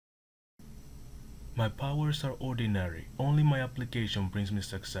My powers are ordinary, only my application brings me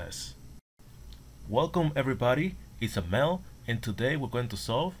success. Welcome everybody, it's Amell, and today we're going to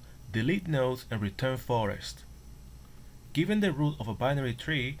solve delete nodes and return forest. Given the root of a binary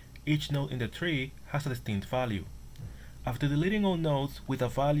tree, each node in the tree has a distinct value. After deleting all nodes with a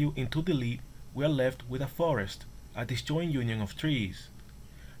value into delete, we are left with a forest, a disjoint union of trees.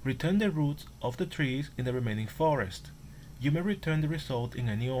 Return the roots of the trees in the remaining forest. You may return the result in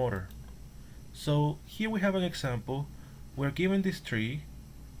any order. So here we have an example. We're given this tree,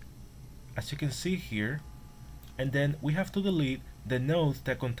 as you can see here, and then we have to delete the nodes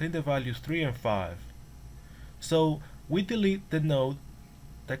that contain the values 3 and 5. So we delete the node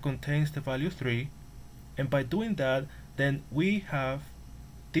that contains the value 3, and by doing that, then we have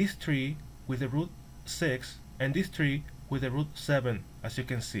this tree with the root 6 and this tree with the root 7, as you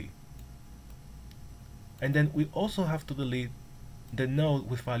can see. And then we also have to delete the node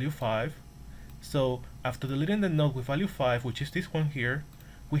with value 5. So after deleting the node with value 5, which is this one here,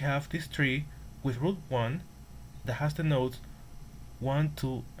 we have this tree with root 1 that has the nodes 1,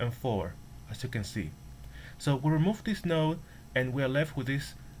 2, and 4, as you can see. So we remove this node and we are left with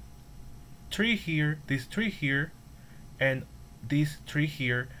this tree here, and this tree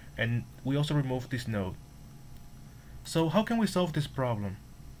here, and we also remove this node. So how can we solve this problem?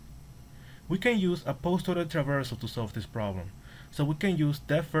 We can use a post-order traversal to solve this problem. So we can use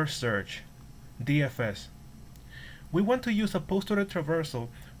depth first search, DFS. We want to use a post-order traversal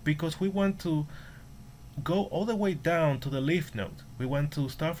because we want to go all the way down to the leaf node. We want to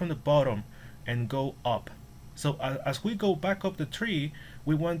start from the bottom and go up. So as we go back up the tree,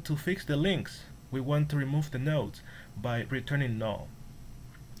 we want to fix the links. We want to remove the nodes by returning null.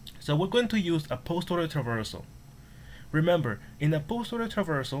 So we're going to use a post-order traversal. Remember, in a post-order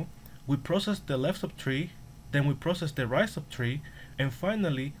traversal, we process the left subtree, then we process the right subtree, and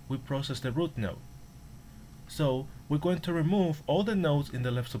finally we process the root node. So we're going to remove all the nodes in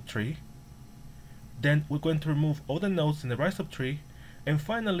the left subtree, then we're going to remove all the nodes in the right subtree, and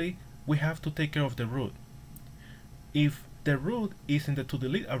finally we have to take care of the root. If the root is in the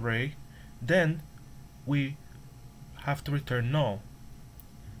toDelete array, then we have to return null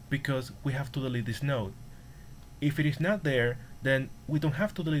because we have to delete this node. If it is not there, then we don't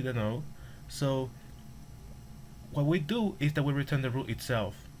have to delete the node. So what we do is that we return the root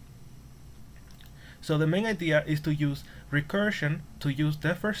itself. So the main idea is to use recursion to use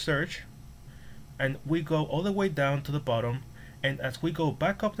depth first search, and we go all the way down to the bottom, and as we go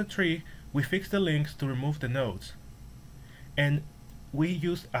back up the tree, we fix the links to remove the nodes. And we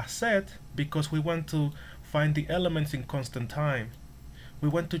use a set because we want to find the elements in constant time. We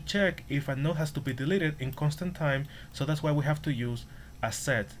want to check if a node has to be deleted in constant time, so that's why we have to use a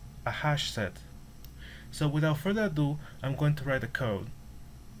set, a hash set. So without further ado, I'm going to write the code.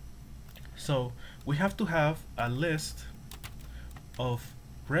 So we have to have a list of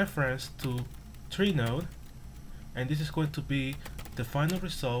reference to tree node, and this is going to be the final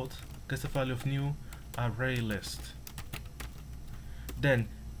result, gets the value of new array list. Then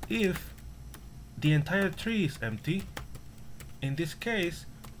if the entire tree is empty, in this case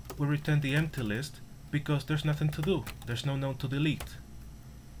we return the empty list because there's nothing to do, there's no node to delete.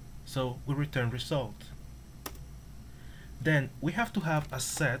 So we return result. Then we have to have a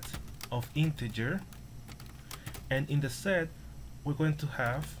set of integer, and in the set we're going to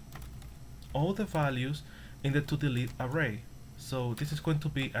have all the values in the toDelete array. So this is going to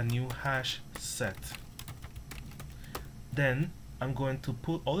be a new hash set. Then I'm going to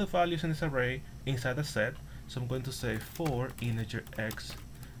put all the values in this array inside the set. So I'm going to say for integer x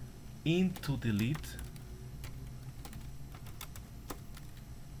into delete,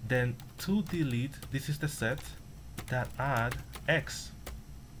 then to delete, this is the set that add x.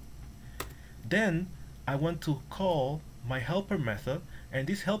 Then I want to call my helper method, and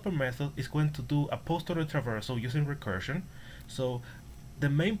this helper method is going to do a post-order traversal using recursion. So the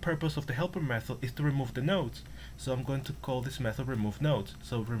main purpose of the helper method is to remove the nodes. So I'm going to call this method remove nodes.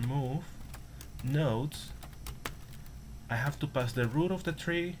 So remove nodes. I have to pass the root of the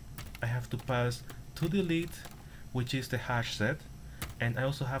tree, I have to pass toDelete, which is the hash set, and I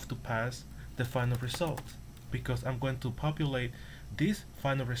also have to pass the final result because I'm going to populate this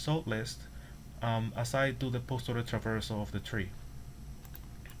final result list as I do the post-order traversal of the tree.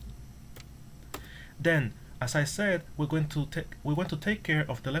 Then, as I said, we want to take care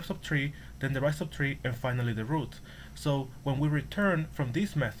of the left subtree, then the right subtree, and finally the root. So when we return from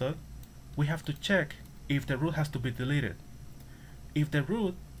this method, we have to check if the root has to be deleted. If the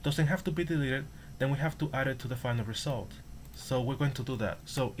root doesn't have to be deleted, then we have to add it to the final result. So we're going to do that.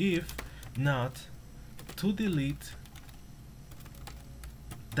 So if not toDelete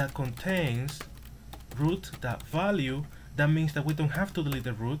that contains root.value, that means that we don't have to delete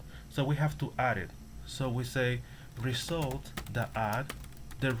the root, so we have to add it. So we say result.add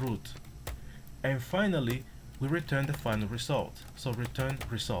the root. And finally, we return the final result. So return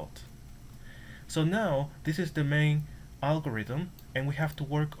result. So now this is the main algorithm, and we have to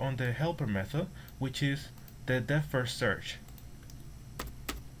work on the helper method, which is the depth first search.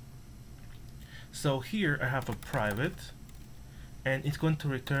 So here I have a private, and it's going to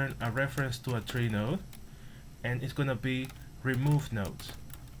return a reference to a tree node, and it's going to be remove nodes.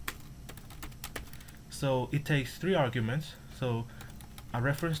 So it takes 3 arguments, so a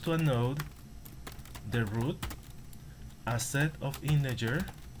reference to a node, the root, a set of integer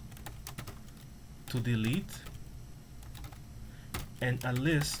to delete, and a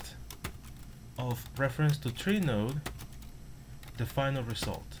list of reference to tree node, the final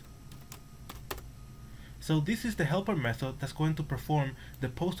result. So this is the helper method that's going to perform the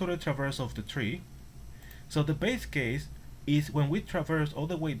post-order traversal of the tree. So the base case is when we traverse all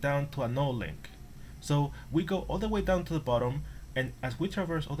the way down to a null link. So we go all the way down to the bottom, and as we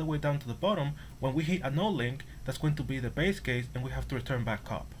traverse all the way down to the bottom, when we hit a null link, that's going to be the base case, and we have to return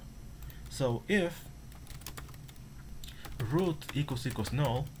back up. So if root equals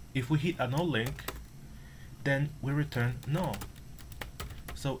null, if we hit a null link, then we return null.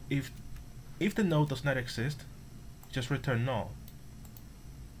 So if the node does not exist, just return null.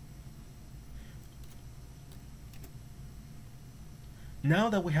 Now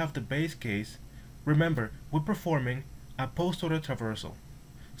that we have the base case, remember, we're performing a post-order traversal.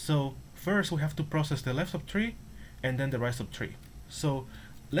 So first we have to process the left subtree and then the right subtree. So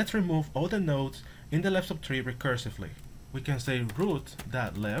let's remove all the nodes in the left subtree recursively. We can say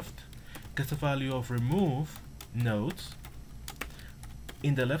root.left gets the value of remove nodes.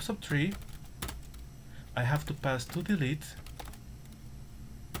 In the left subtree, I have to pass to delete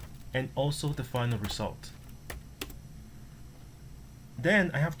and also the final result.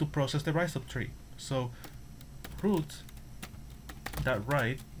 Then I have to process the right subtree. So root.right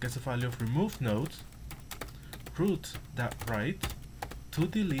gets the value of remove nodes, root.right to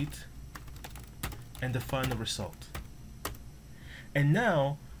delete, and the final result. And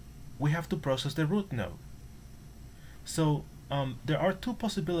now we have to process the root node. So there are 2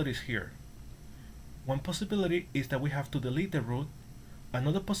 possibilities here. One possibility is that we have to delete the root.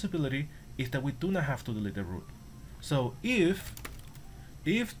 Another possibility is that we do not have to delete the root. So if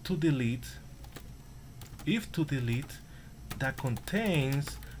to delete that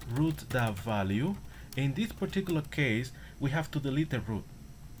contains root.value, in this particular case we have to delete the root.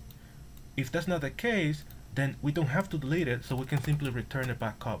 If that's not the case, then we don't have to delete it, so we can simply return it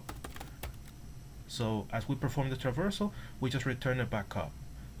back up. So as we perform the traversal, we just return it back up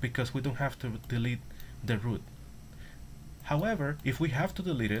because we don't have to delete the root. However, if we have to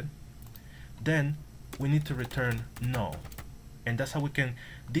delete it, then we need to return null, and that's how we can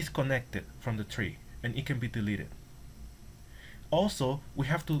disconnect it from the tree and it can be deleted. Also, we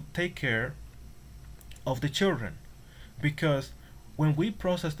have to take care of the children, because when we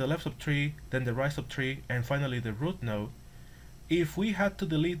process the left subtree, then the right subtree, and finally the root node, if we had to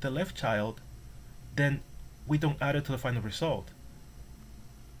delete the left child, then we don't add it to the final result.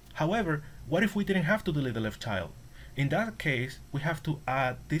 However, what if we didn't have to delete the left child? In that case, we have to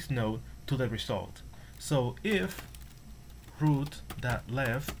add this node to the result. So if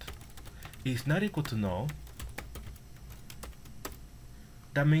root.left is not equal to null,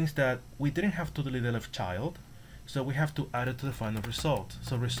 that means that we didn't have to delete the left child, so we have to add it to the final result.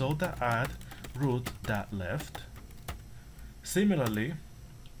 So result.add root.left. Similarly,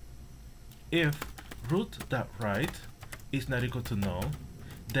 if root.right is not equal to null,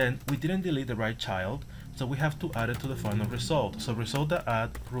 then we didn't delete the right child, so we have to add it to the final result. So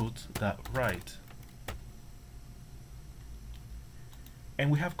result.add root.right. And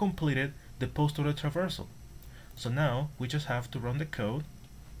we have completed the post-order traversal. So now we just have to run the code.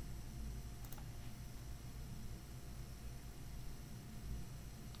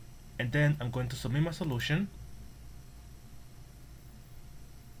 And then I'm going to submit my solution.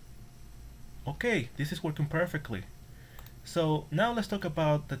 Okay, this is working perfectly. So now let's talk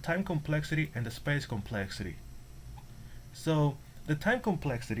about the time complexity and the space complexity. So the time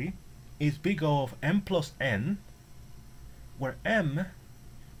complexity is big O of m plus n, where m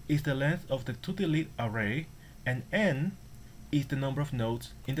is the length of the to-delete array and n is the number of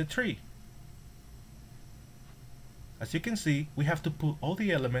nodes in the tree. As you can see, we have to put all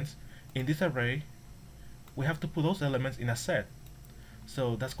the elements in this array. We have to put those elements in a set.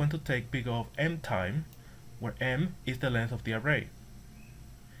 So that's going to take big O of m time, where m is the length of the array.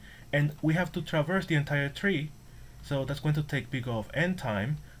 And we have to traverse the entire tree, so that's going to take big O of n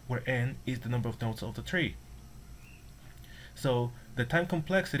time, where n is the number of nodes of the tree. So the time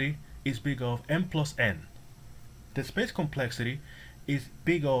complexity is big of m plus n. The space complexity is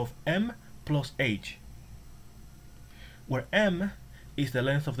big of m plus h, where m is the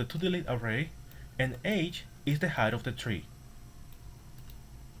length of the to-delete array and h is the height of the tree.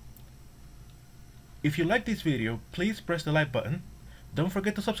 If you like this video, please press the like button, don't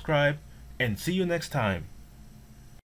forget to subscribe, and see you next time.